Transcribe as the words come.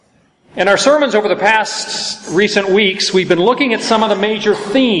In our sermons over the past recent weeks, we've been looking at some of the major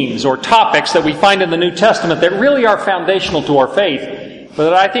themes or topics that we find in the New Testament that really are foundational to our faith, but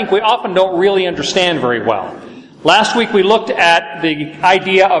that I think we often don't really understand very well. Last week we looked at the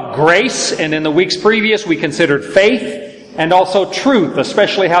idea of grace, and in the weeks previous we considered faith and also truth,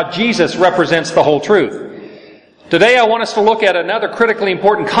 especially how Jesus represents the whole truth. Today I want us to look at another critically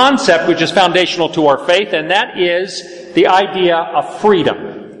important concept which is foundational to our faith, and that is the idea of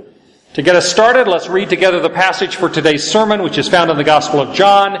freedom. To get us started, let's read together the passage for today's sermon, which is found in the Gospel of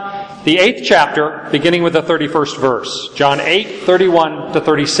John, the 8th chapter, beginning with the 31st verse. John 8, 31 to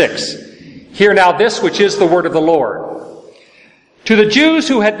 36. Hear now this, which is the word of the Lord. To the Jews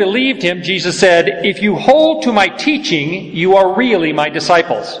who had believed him, Jesus said, "If you hold to my teaching, you are really my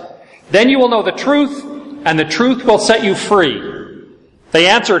disciples. Then you will know the truth, and the truth will set you free." They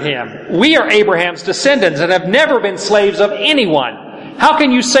answered him, "We are Abraham's descendants and have never been slaves of anyone. How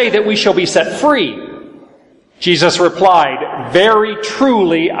can you say that we shall be set free?" Jesus replied, "Very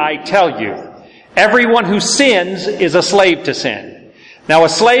truly I tell you, everyone who sins is a slave to sin. Now a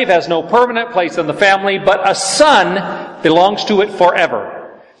slave has no permanent place in the family, but a son belongs to it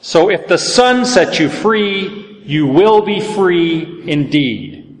forever. So if the Son sets you free, you will be free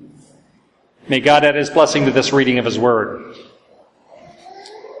indeed." May God add His blessing to this reading of His Word.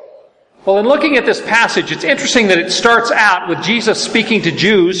 Well, in looking at this passage, it's interesting that it starts out with Jesus speaking to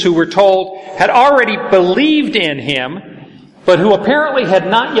Jews who we're told had already believed in Him, but who apparently had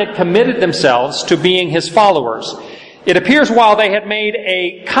not yet committed themselves to being His followers. It appears while they had made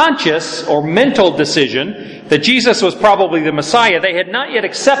a conscious or mental decision that Jesus was probably the Messiah, they had not yet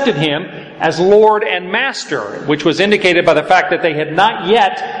accepted Him as Lord and Master, which was indicated by the fact that they had not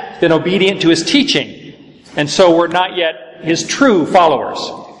yet been obedient to His teaching, and so were not yet His true followers.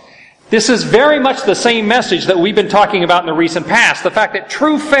 This is very much the same message that we've been talking about in the recent past. The fact that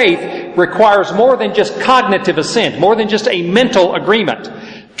true faith requires more than just cognitive assent, more than just a mental agreement.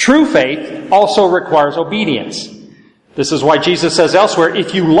 True faith also requires obedience. This is why Jesus says elsewhere,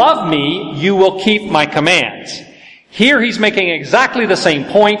 "If you love me, you will keep my commands." Here he's making exactly the same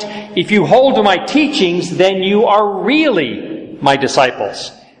point. If you hold to my teachings, then you are really my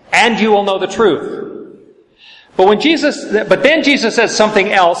disciples, and you will know the truth. But then Jesus says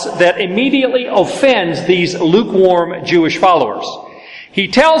something else that immediately offends these lukewarm Jewish followers. He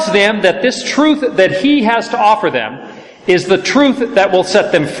tells them that this truth that he has to offer them is the truth that will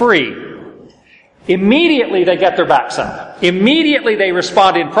set them free. Immediately they get their backs up. Immediately they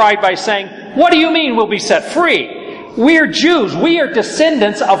respond in pride by saying, "What do you mean we'll be set free? We're Jews. We are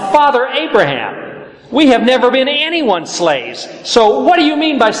descendants of Father Abraham. We have never been anyone's slaves. So what do you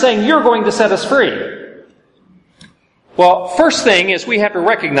mean by saying you're going to set us free?" Well, first thing is we have to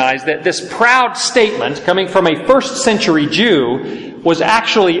recognize that this proud statement coming from a first century Jew was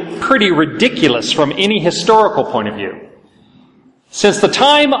actually pretty ridiculous from any historical point of view. Since the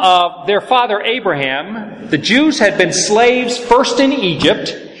time of their father Abraham, the Jews had been slaves first in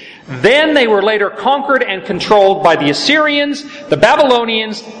Egypt, then they were later conquered and controlled by the Assyrians, the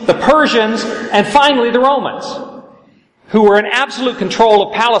Babylonians, the Persians, and finally the Romans, who were in absolute control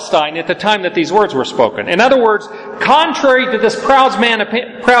of Palestine at the time that these words were spoken. In other words, contrary to this proud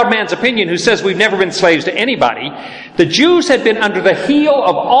man's opinion who says we've never been slaves to anybody, the Jews had been under the heel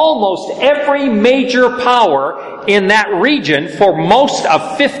of almost every major power in that region for most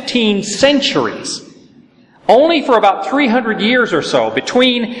of 15 centuries. Only for about 300 years or so,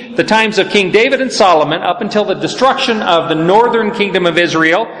 between the times of King David and Solomon up until the destruction of the northern kingdom of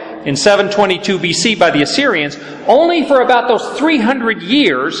Israel in 722 BC by the Assyrians, only for about those 300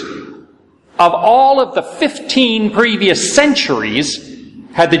 years of all of the 15 previous centuries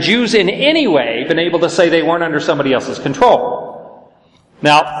had the Jews in any way been able to say they weren't under somebody else's control.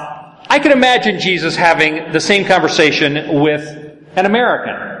 Now, I can imagine Jesus having the same conversation with an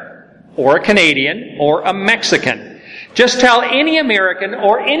American, or a Canadian, or a Mexican. Just tell any American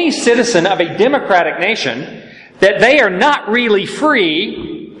or any citizen of a democratic nation that they are not really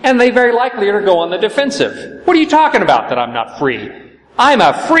free, and they very likely are to go on the defensive. What are you talking about that I'm not free? I'm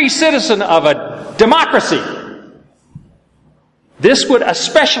a free citizen of a democracy. This would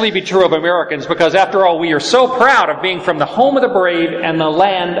especially be true of Americans because, after all, we are so proud of being from the home of the brave and the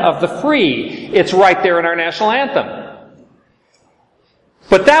land of the free. It's right there in our national anthem.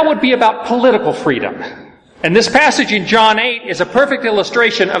 But that would be about political freedom. And this passage in John 8 is a perfect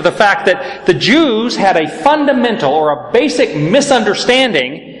illustration of the fact that the Jews had a fundamental or a basic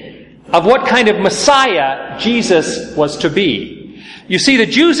misunderstanding of what kind of Messiah Jesus was to be. You see, the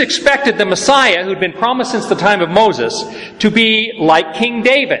Jews expected the Messiah, who'd been promised since the time of Moses, to be like King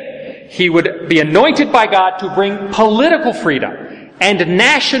David. He would be anointed by God to bring political freedom. and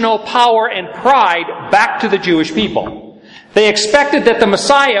national power and pride back to the Jewish people. They expected that the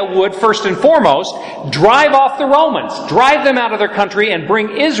Messiah would, first and foremost, drive off the Romans, drive them out of their country, and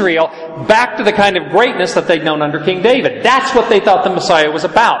bring Israel back to the kind of greatness that they'd known under King David. That's what they thought the Messiah was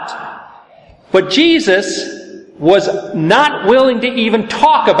about. But Jesus was not willing to even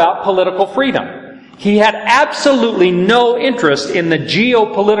talk about political freedom. He had absolutely no interest in the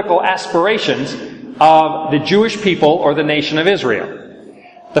geopolitical aspirations of the Jewish people or the nation of Israel.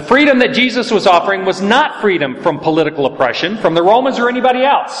 The freedom that Jesus was offering was not freedom from political oppression, from the Romans or anybody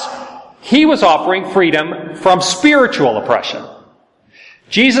else. He was offering freedom from spiritual oppression.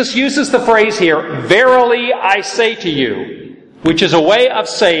 Jesus uses the phrase here, "Verily I say to you," which is a way of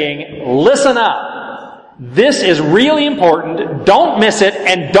saying, listen up. This is really important. Don't miss it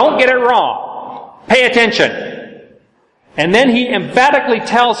and don't get it wrong. Pay attention. And then he emphatically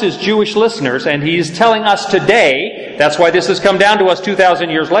tells his Jewish listeners, and he's telling us today, that's why this has come down to us 2,000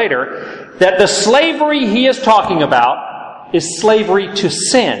 years later, that the slavery he is talking about is slavery to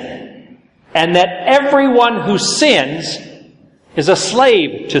sin. And that everyone who sins is a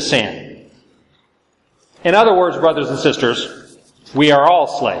slave to sin. In other words, brothers and sisters, we are all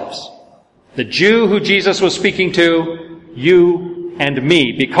slaves. The Jew who Jesus was speaking to, you and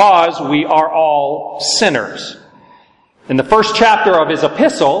me, because we are all sinners. In the first chapter of his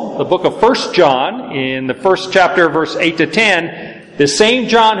epistle, the book of 1 John, in the first chapter, verse 8 to 10, the same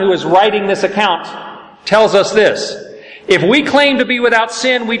John who is writing this account tells us this: "If we claim to be without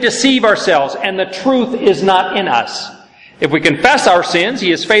sin, we deceive ourselves, and the truth is not in us. If we confess our sins,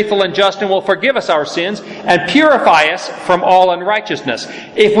 he is faithful and just and will forgive us our sins and purify us from all unrighteousness.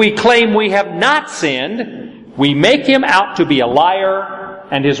 If we claim we have not sinned, we make him out to be a liar,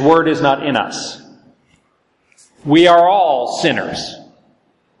 and his word is not in us." We are all sinners,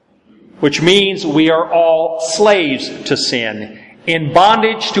 which means we are all slaves to sin, in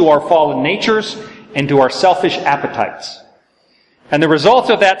bondage to our fallen natures and to our selfish appetites. And the result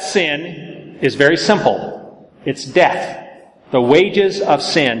of that sin is very simple. It's death. The wages of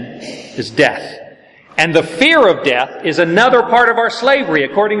sin is death. And the fear of death is another part of our slavery,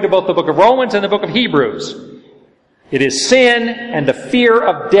 according to both the book of Romans and the book of Hebrews. It is sin and the fear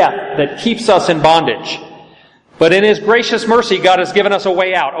of death that keeps us in bondage. But in His gracious mercy, God has given us a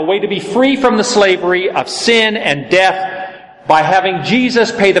way out, a way to be free from the slavery of sin and death by having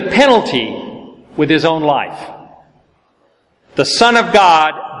Jesus pay the penalty with His own life. The Son of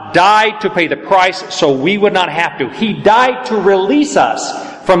God died to pay the price so we would not have to. He died to release us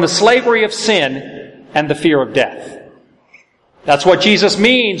from the slavery of sin and the fear of death. That's what Jesus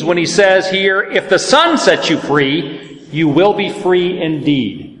means when He says here, "If the Son sets you free, you will be free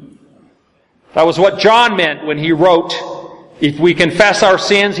indeed." That was what John meant when he wrote, "If we confess our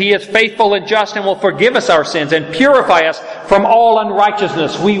sins, He is faithful and just and will forgive us our sins and purify us from all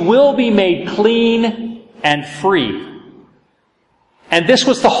unrighteousness." We will be made clean and free. And this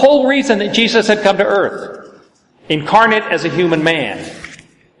was the whole reason that Jesus had come to earth, incarnate as a human man.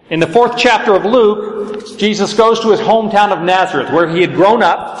 In the 4th chapter of Luke, Jesus goes to his hometown of Nazareth, where he had grown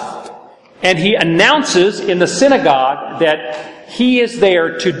up, and he announces in the synagogue that he is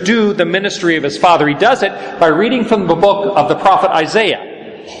there to do the ministry of his Father. He does it by reading from the book of the prophet Isaiah.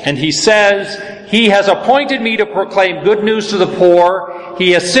 And he says, "He has appointed me to proclaim good news to the poor.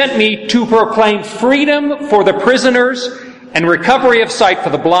 He has sent me to proclaim freedom for the prisoners and recovery of sight for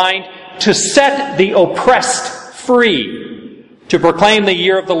the blind, to set the oppressed free, to proclaim the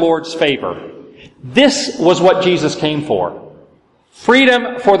year of the Lord's favor." This was what Jesus came for.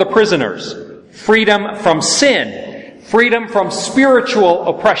 Freedom for the prisoners. Freedom from sin. Freedom from spiritual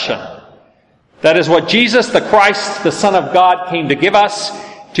oppression. That is what Jesus, the Christ, the Son of God, came to give us,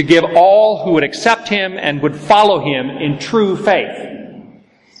 to give all who would accept Him and would follow Him in true faith.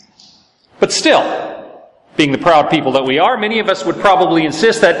 But still, being the proud people that we are, many of us would probably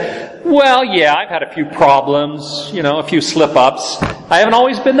insist that, well, yeah, I've had a few problems, a few slip-ups. I haven't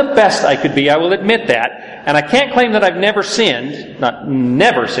always been the best I could be, I will admit that. And I can't claim that I've never sinned, not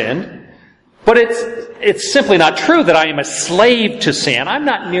never sinned. But it's simply not true that I am a slave to sin. I'm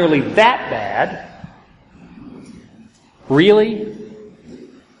not nearly that bad. Really?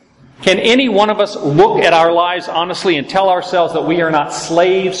 Can any one of us look at our lives honestly and tell ourselves that we are not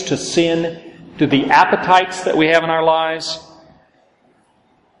slaves to sin, to the appetites that we have in our lives?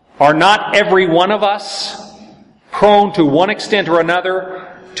 Are not every one of us prone to one extent or another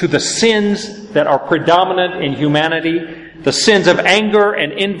to the sins that are predominant in humanity? The sins of anger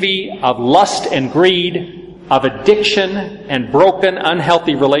and envy, of lust and greed, of addiction and broken,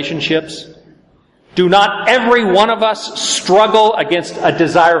 unhealthy relationships? Do not every one of us struggle against a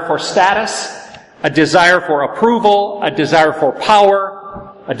desire for status, a desire for approval, a desire for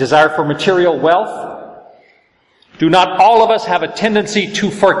power, a desire for material wealth? Do not all of us have a tendency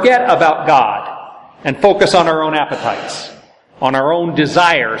to forget about God and focus on our own appetites, on our own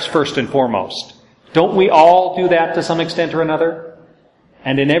desires first and foremost? Don't we all do that to some extent or another?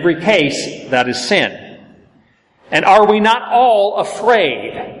 And in every case, that is sin. And are we not all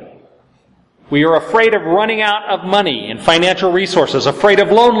afraid? We are afraid of running out of money and financial resources, afraid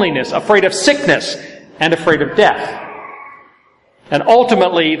of loneliness, afraid of sickness, and afraid of death. And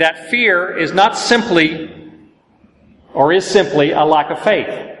ultimately, that fear is not simply, or is simply, a lack of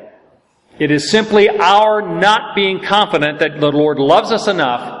faith. It is simply our not being confident that the Lord loves us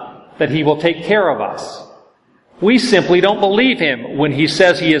enough that He will take care of us. We simply don't believe Him when He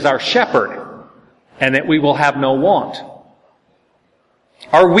says He is our shepherd and that we will have no want.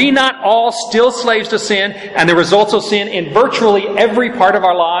 Are we not all still slaves to sin and the results of sin in virtually every part of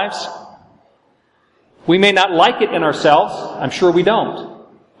our lives? We may not like it in ourselves. I'm sure we don't.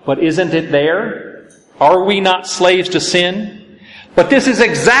 But isn't it there? Are we not slaves to sin? But this is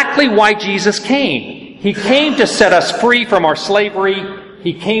exactly why Jesus came. He came to set us free from our slavery.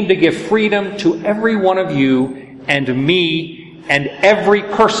 He came to give freedom to every one of you and me and every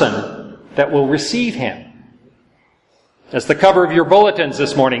person that will receive Him. As the cover of your bulletins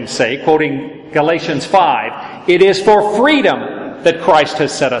this morning say, quoting Galatians 5, it is for freedom that Christ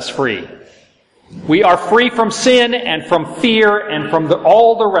has set us free. We are free from sin and from fear and from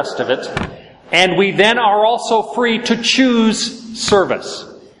all the rest of it. And we then are also free to choose service,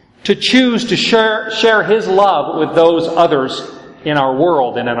 to choose to share His love with those others in our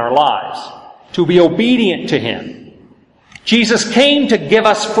world and in our lives, to be obedient to Him. Jesus came to give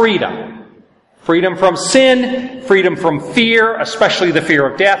us freedom. Freedom from sin, freedom from fear, especially the fear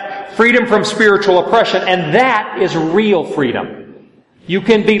of death, freedom from spiritual oppression, and that is real freedom. You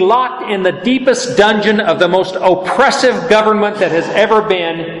can be locked in the deepest dungeon of the most oppressive government that has ever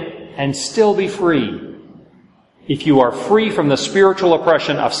been and still be free if you are free from the spiritual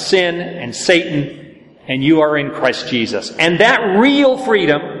oppression of sin and Satan and you are in Christ Jesus. And that real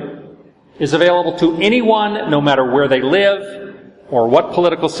freedom is available to anyone, no matter where they live or what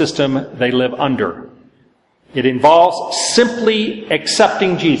political system they live under. It involves simply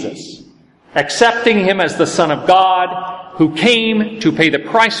accepting Jesus, accepting Him as the Son of God who came to pay the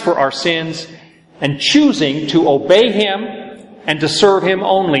price for our sins, and choosing to obey Him and to serve Him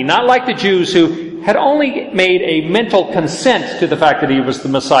only. Not like the Jews who had only made a mental consent to the fact that He was the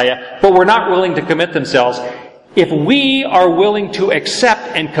Messiah, but were not willing to commit themselves. If we are willing to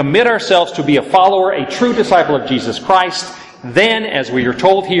accept and commit ourselves to be a follower, a true disciple of Jesus Christ, then, as we are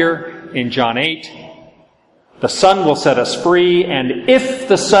told here in John 8, the Son will set us free, and if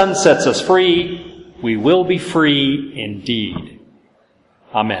the Son sets us free, we will be free indeed.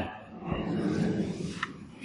 Amen.